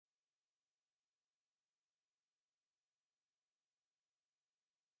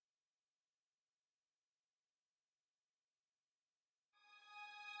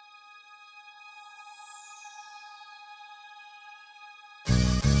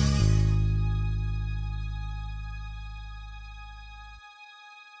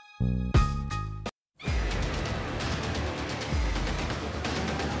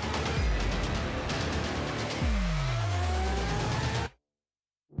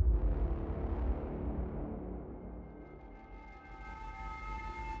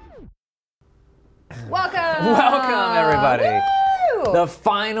Welcome! Welcome, everybody. Woo! The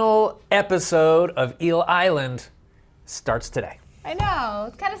final episode of Eel Island starts today. I know,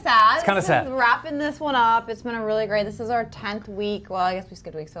 it's kind of sad. It's kind of sad. Wrapping this one up. It's been a really great. This is our 10th week. Well, I guess we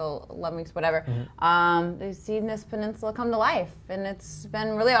skipped a week, so 11 weeks, whatever. They've seen this peninsula come to life, and it's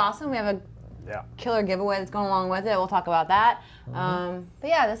been really awesome. We have a killer giveaway that's going along with it. We'll talk about that. But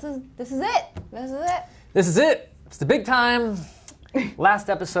yeah, this is it. This is it. This is it. It's the big time. Last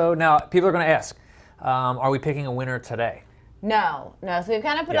episode. Now, people are going to ask, are we picking a winner today? No. So we've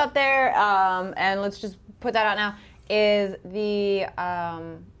kind of put up there, and let's just put that out now, is the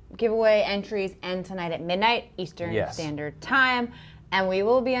giveaway entries end tonight at midnight Eastern Standard Time. And we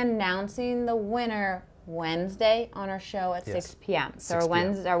will be announcing the winner Wednesday on our show at 6 p.m. So our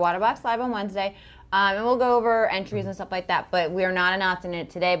Waterbox live on Wednesday. And we'll go over entries and stuff like that. But we are not announcing it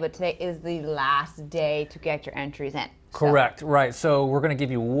today, but today is the last day to get your entries in. Correct, right. So we're going to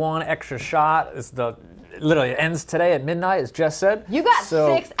give you one extra shot. Literally, it ends today at midnight, as Jess said. You got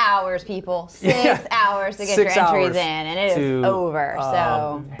 6 hours, people. 6 hours to get your entries in, and it is over.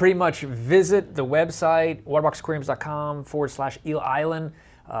 So pretty much visit the website, waterboxaquariums.com/Eel Island.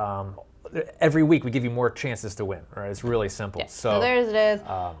 Every week we give you more chances to win. Right? It's really simple. So there's it is.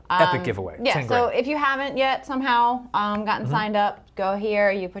 Epic giveaway. Yeah. So if you haven't yet somehow gotten signed up, go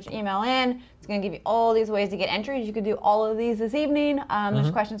here. You put your email in. It's going to give you all these ways to get entries. You could do all of these this evening. There's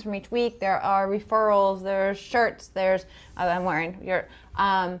questions from each week. There are referrals. There's shirts. There's I'm wearing your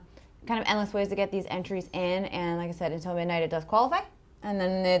kind of endless ways to get these entries in. And like I said, until midnight it does qualify, and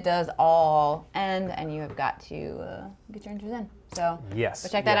then it does all end, and you have got to get your entries in. So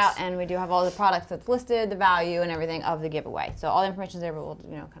check that out, and we do have all the products that's listed, the value, and everything of the giveaway. So all the information is there, but we'll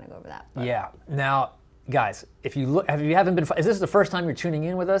kind of go over that. But. Yeah. Now, guys, if you haven't been, if this is the first time you're tuning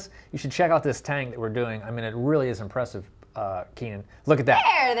in with us, you should check out this tank that we're doing. I mean, it really is impressive, Keenan. Look at that.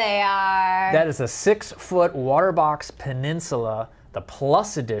 There they are. That is a 6-foot Waterbox Peninsula, the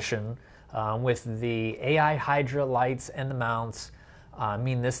Plus Edition, with the AI Hydra lights and the mounts. I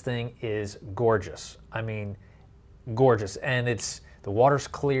mean, this thing is gorgeous. I mean, gorgeous. And the water's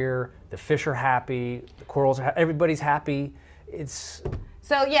clear, the fish are happy, the corals are everybody's happy.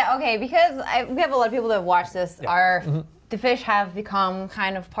 So because we have a lot of people that watch this. The fish have become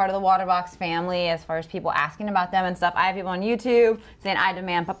kind of part of the Waterbox family as far as people asking about them and stuff. I have people on YouTube saying I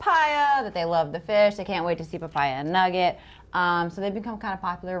demand papaya, that they love the fish, they can't wait to see papaya and nugget. So they've become kind of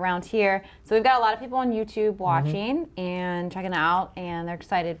popular around here. So we've got a lot of people on YouTube watching and checking out, and they're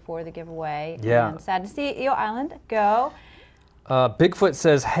excited for the giveaway. Yeah. And sad to see Eel Island go. Bigfoot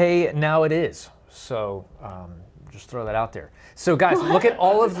says, hey, now it is. So just throw that out there. So guys, look at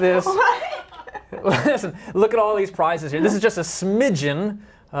all of this. Listen, look at all these prizes here. This is just a smidgen,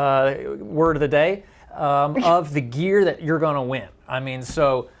 word of the day, of the gear that you're going to win. I mean,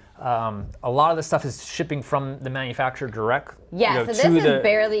 so a lot of the stuff is shipping from the manufacturer direct. Yeah, so this is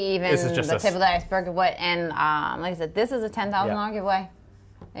barely even the tip of the iceberg of what, and like I said, this is a $10,000 giveaway.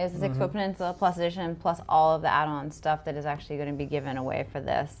 It's a 6-foot Peninsula Plus Edition, plus all of the add-on stuff that is actually going to be given away for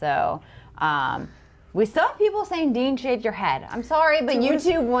this. So we still have people saying, Dean, shave your head. I'm sorry, but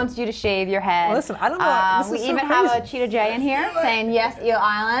YouTube wants you to shave your head. Well, listen, I don't know. We even have a Cheetah J in here saying, yes, Eel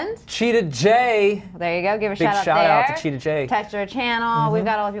Island. Cheetah J. Well, there you go. Give a Big shout out to Cheetah J. Touch our channel. We've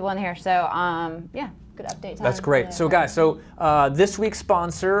got all the people in here. So, yeah, good update time. That's great. So, guys, this week's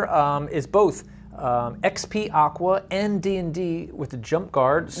sponsor is both XP Aqua and D&D with the jump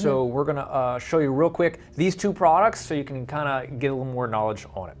guard. So we're going to show you real quick these two products so you can kind of get a little more knowledge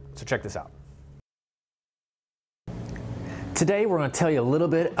on it. So check this out. Today we're going to tell you a little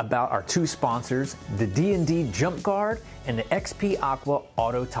bit about our two sponsors, the D&D Jump Guard and the XP Aqua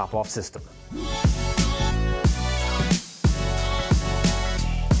Auto Top-Off System.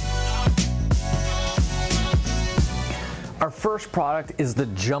 Our first product is the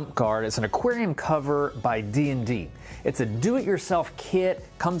Jump Guard. It's an aquarium cover by D&D. It's a do-it-yourself kit,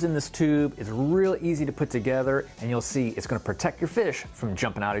 comes in this tube, it's real easy to put together, and you'll see it's going to protect your fish from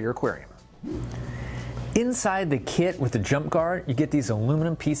jumping out of your aquarium. Inside the kit with the Jump Guard, you get these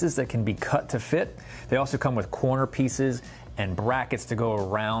aluminum pieces that can be cut to fit. They also come with corner pieces and brackets to go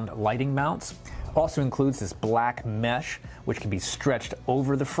around lighting mounts. Also includes this black mesh, which can be stretched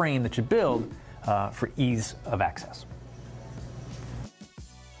over the frame that you build for ease of access.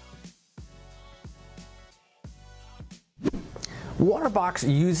 Waterbox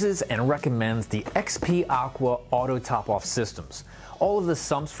uses and recommends the XP Aqua Auto Top-Off systems. All of the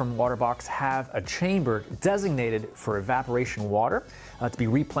sumps from Waterbox have a chamber designated for evaporation water to be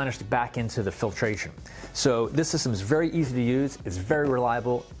replenished back into the filtration. So this system is very easy to use, it's very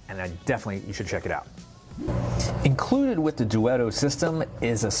reliable, and you should check it out. Included with the Duetto system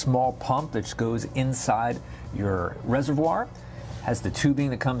is a small pump that goes inside your reservoir, has the tubing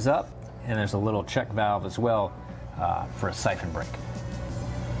that comes up, and there's a little check valve as well for a siphon break.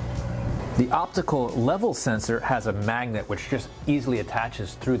 The optical level sensor has a magnet which just easily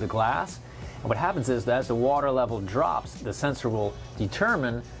attaches through the glass. And what happens is that as the water level drops, the sensor will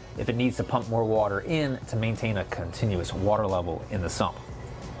determine if it needs to pump more water in to maintain a continuous water level in the sump.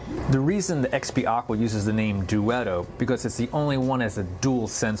 The reason the XP Aqua uses the name Duetto because it's the only one as a dual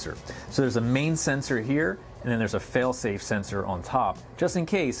sensor. So there's a main sensor here, and then there's a fail-safe sensor on top, just in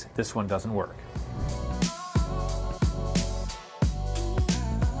case this one doesn't work.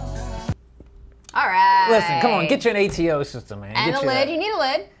 All right. Listen, come on, get you an ATO system, man. And get a lid. You need a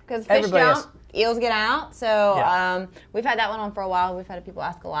lid because fish jump, eels get out. So we've had that one on for a while. We've had people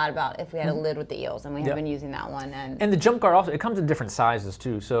ask a lot about if we had a lid with the eels, and we have been using that one. And the jump guard also, it comes in different sizes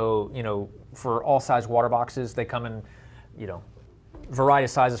too. So, you know, for all size water boxes, they come in, you know, variety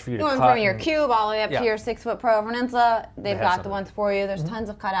of sizes for you to cut. From your cube all the way up to your 6-foot Pro Peninsula, they've got the ones for you. There's tons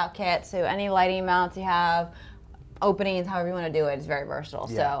of cutout kits. So any lighting mounts you have, openings, however you want to do it, it's very versatile.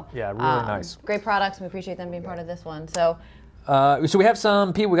 Yeah. So yeah, really nice. Great products. We appreciate them being part of this one. So we have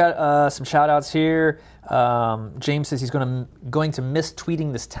some people. We got some shout outs here. James says he's going to miss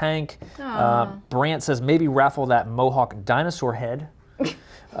tweeting this tank. Brant says maybe raffle that Mohawk dinosaur head.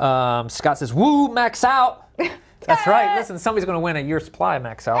 Scott says woo, max out. That's right. Listen, somebody's going to win a year's supply of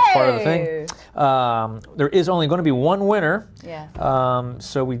max out. It's part of the thing. There is only going to be one winner. Yeah.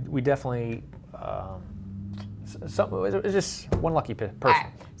 So we definitely. It's just one lucky person. All right.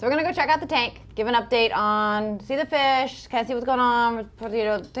 So we're gonna go check out the tank, give an update on, see the fish, kind of see what's going on. You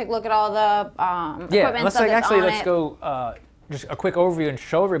know, take a look at all the equipment. Let's go just a quick overview and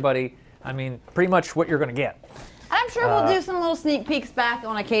show everybody. I mean, pretty much what you're gonna get. I'm sure we'll do some little sneak peeks back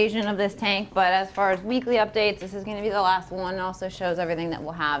on occasion of this tank, but as far as weekly updates, this is gonna be the last one. It also shows everything that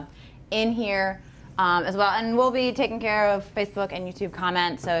we'll have in here as well, and we'll be taking care of Facebook and YouTube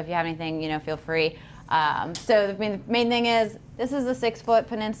comments. So if you have anything, you know, feel free. So the main thing is, this is the 6-foot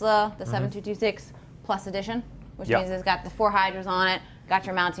Peninsula, the 7226 Plus Edition, which means it's got the 4 hydros on it, got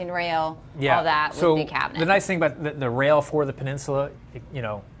your mounting rail, all that with the cabinet. The nice thing about the rail for the Peninsula, you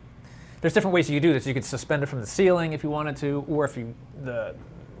know, there's different ways you could do this. You could suspend it from the ceiling if you wanted to, or if you the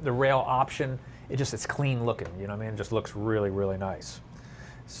rail option, it's clean looking. You know what I mean? It just looks really, really nice.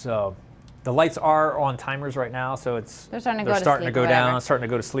 So. The lights are on timers right now, so they're starting to go down, starting to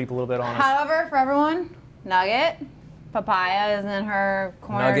go to sleep a little bit on us. However, for everyone, Nugget, Papaya is in her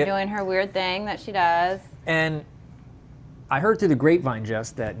corner doing her weird thing that she does. And I heard through the grapevine,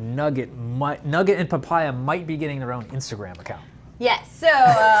 Jess, that Nugget and Papaya might be getting their own Instagram account. Yes, so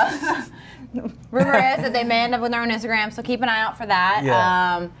rumor is that they may end up with their own Instagram, so keep an eye out for that.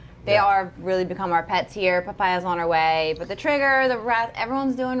 Yeah. They are really become our pets here. Papaya's on her way, but the trigger, the rat,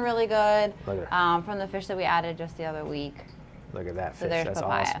 everyone's doing really good from the fish that we added just the other week. Look at that fish. So there's That's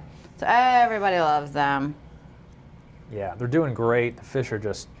Papaya. awesome. So everybody loves them. Yeah, they're doing great. The fish are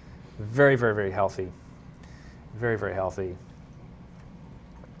just very, very, very healthy. Very, very healthy.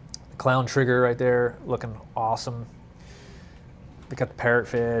 The clown trigger right there, looking awesome. We got the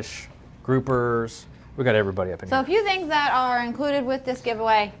parrotfish, groupers. We got everybody up in here. So a few things that are included with this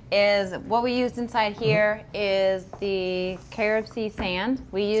giveaway is what we used inside here is the Carib Sea sand.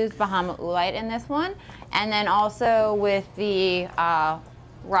 We used Bahama Oolite in this one. And then also with the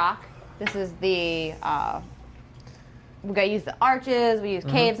rock, this is the, we got to use the arches, we use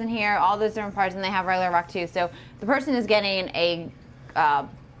caves in here, all those different parts, and they have regular rock too. So the person is getting a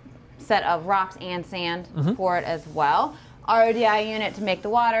set of rocks and sand for it as well. RODI unit to make the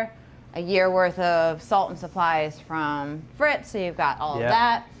water. A year worth of salt and supplies from Fritz, so you've got all of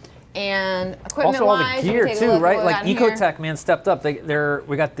that. And equipment-wise, also all the gear too, right? Like Ecotech, man, stepped up. We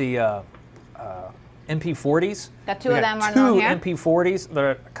got the MP40s. Got two of them running here. Two MP40s that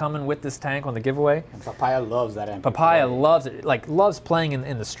are coming with this tank on the giveaway. And Papaya loves that MP40. Papaya loves it. Like loves playing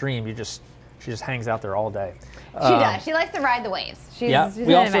in the stream. She just hangs out there all day. She does. She likes to ride the waves. She's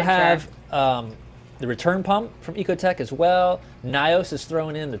we also have. The return pump from Ecotech as well. Nios is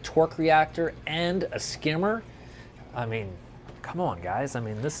throwing in the torque reactor and a skimmer. I mean, come on, guys. I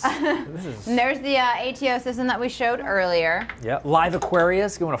mean, this is... And there's the ATO system that we showed earlier. Yeah, Live Aquaria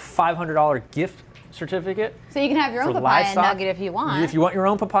is going a $500 gift certificate. So you can have your own papaya nugget if you want. If you want your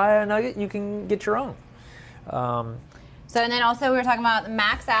own papaya nugget, you can get your own. So and then also we were talking about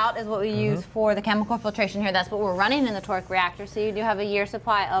max out is what we use for the chemical filtration here. That's what we're running in the torque reactor. So you do have a year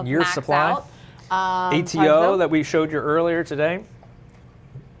supply of max out. ATO that we showed you earlier today.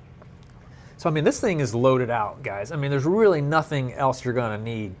 So, I mean, this thing is loaded out, guys. I mean, there's really nothing else you're going to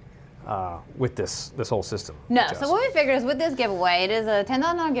need with this whole system. No, Jess. so what we figured is with this giveaway, it is a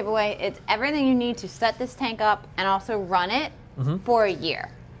 $10,000 giveaway. It's everything you need to set this tank up and also run it for a year.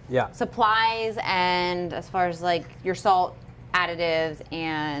 Yeah. Supplies and as far as like your salt additives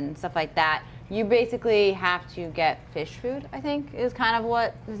and stuff like that, you basically have to get fish food, I think, is kind of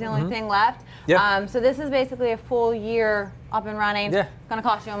what is the only thing left. Yeah. So this is basically a full year up and running. Yeah. It's going to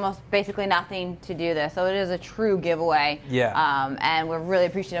cost you almost basically nothing to do this. So it is a true giveaway. Yeah. And we're really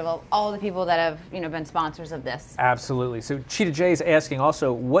appreciative of all the people that have been sponsors of this. Absolutely. So Cheetah J is asking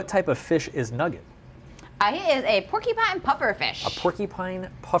also, what type of fish is Nugget? He is a porcupine puffer fish. A porcupine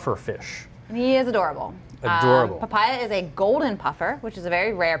puffer fish. And he is adorable. Adorable. Papaya is a golden puffer, which is a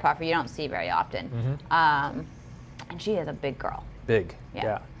very rare puffer you don't see very often. And she is a big girl. Big,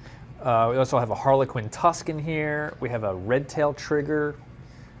 Yeah. We also have a harlequin tusk in here. We have a red-tailed trigger.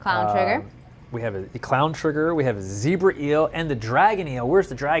 Clown trigger. We have a clown trigger. We have a zebra eel and the dragon eel. Where's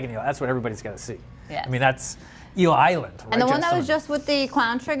the dragon eel? That's what everybody's got to see. Yes. I mean, that's Eel Island, right? And the one that was just with the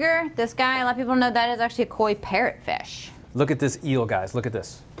clown trigger, this guy, a lot of people know that is actually a koi parrotfish. Look at this eel, guys. Look at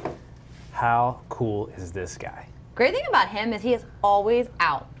this. How cool is this guy? Great thing about him is he is always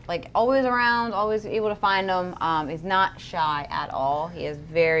out, like always around, always able to find him. He's not shy at all. He is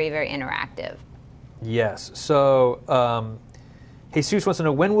very, very interactive. Yes. So, Jesus wants to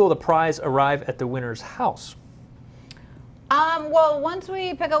know, when will the prize arrive at the winner's house? Well, once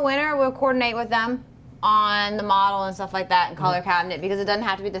we pick a winner, we'll coordinate with them on the model and stuff like that and color cabinet, because it doesn't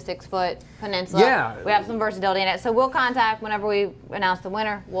have to be the 6-foot peninsula. Yeah. We have some versatility in it. So we'll contact, whenever we announce the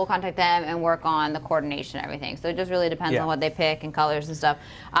winner, we'll contact them and work on the coordination and everything. So it just really depends on what they pick and colors and stuff.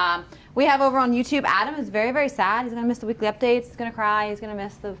 We have over on YouTube, Adam is very, very sad. He's going to miss the weekly updates. He's going to cry. He's going to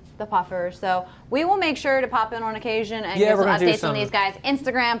miss the puffers. So we will make sure to pop in on occasion and give some updates on these guys.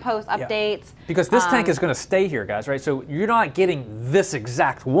 Instagram post updates. Because this tank is going to stay here, guys, right? So you're not getting this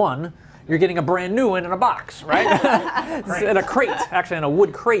exact one. You're getting a brand new one in a box, right? In a crate, actually in a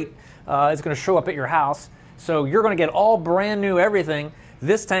wood crate. It's going to show up at your house. So you're going to get all brand new everything.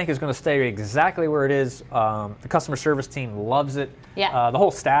 This tank is going to stay exactly where it is. The customer service team loves it. Yeah. The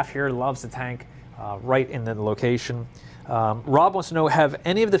whole staff here loves the tank, right in the location. Rob wants to know, have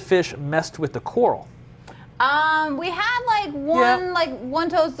any of the fish messed with the coral? We had one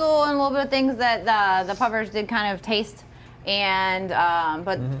toadstool and a little bit of things that the puffers did kind of taste. And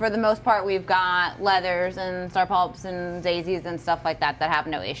but for the most part, we've got leathers and star polyps and daisies and stuff like that have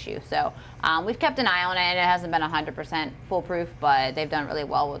no issue. So we've kept an eye on it. It hasn't been 100% foolproof, but they've done really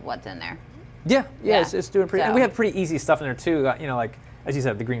well with what's in there. Yeah. It's doing pretty. And we have pretty easy stuff in there too. Like as you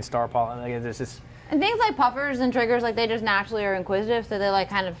said, the green star polyp. There's just and things like puffers and triggers, like they just naturally are inquisitive, so they like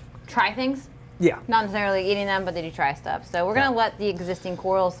kind of try things. Yeah. Not necessarily eating them, but they do try stuff. So we're going to let the existing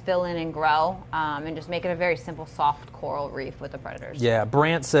corals fill in and grow and just make it a very simple, soft coral reef with the predators. Yeah.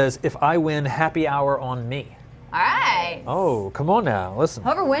 Brant says, if I win, happy hour on me. All right. Oh, come on now. Listen.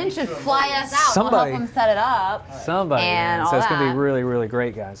 Whoever wins should fly us out. Somebody. We'll help them set it up. Somebody. And so all it's going to be really, really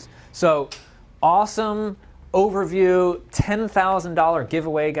great, guys. So awesome overview, $10,000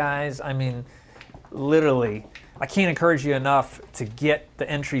 giveaway, guys. I mean, literally, I can't encourage you enough to get the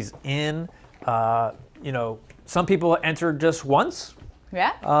entries in. Some people enter just once.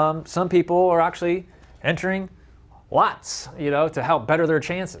 Yeah. Some people are actually entering lots, to help better their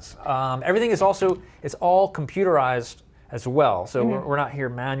chances. Everything is also, it's all computerized as well. So we're not here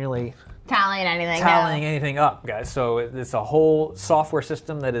manually tallying anything up, guys. So it's a whole software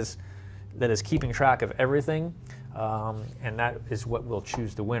system that is keeping track of everything. And that is what will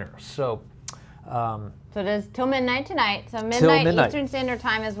choose the winner. So it is till midnight tonight. So midnight Eastern Standard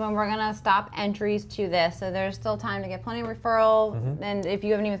Time is when we're going to stop entries to this. So there's still time to get plenty of referral. And if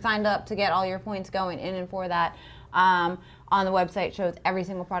you haven't even signed up to get all your points going in and for that, on the website shows every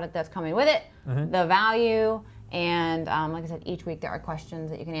single product that's coming with it, the value, and like I said, each week there are questions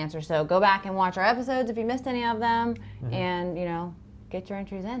that you can answer. So go back and watch our episodes if you missed any of them, and get your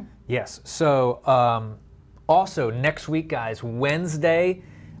entries in. Yes. So also next week, guys, Wednesday,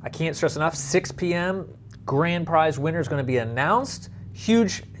 I can't stress enough, 6 p.m., grand prize winner is going to be announced.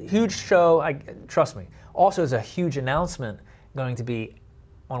 Huge show. Trust me. Also, there's a huge announcement going to be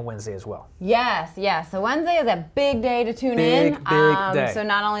on Wednesday as well. Yes. So Wednesday is a big day to tune in. Big day. So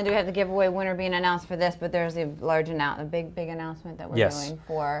not only do we have the giveaway winner being announced for this, but there's a big announcement that we're doing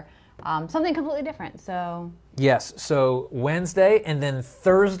for something completely different. So yes. So Wednesday, and then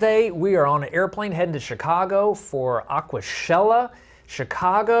Thursday we are on an airplane heading to Chicago for Aquashella.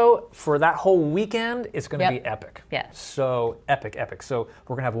 Chicago, for that whole weekend, it's going to be epic. Yes. So epic. So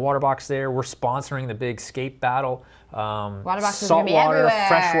we're going to have Waterbox there. We're sponsoring the big skate battle. Waterbox is going to be everywhere. Saltwater,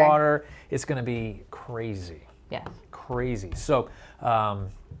 freshwater. It's going to be crazy. Yes. Crazy. So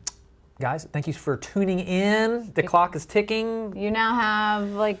Guys, thank you for tuning in. The clock is ticking. You now have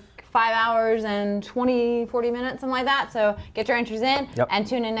like 5 hours and 40 minutes, something like that. So get your entries in and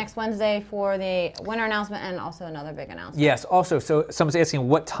tune in next Wednesday for the winner announcement and also another big announcement. Yes, also, so someone's asking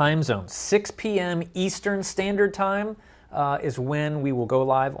what time zone? 6 p.m. Eastern Standard Time is when we will go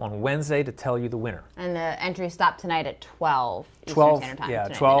live on Wednesday to tell you the winner. And the entries stop tonight at 12 Eastern Standard Time. Yeah,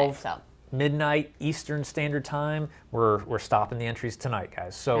 12 midnight Eastern Standard Time. We're stopping the entries tonight,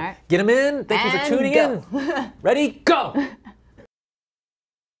 guys. So get them in. Thank you for tuning in. Ready? Go!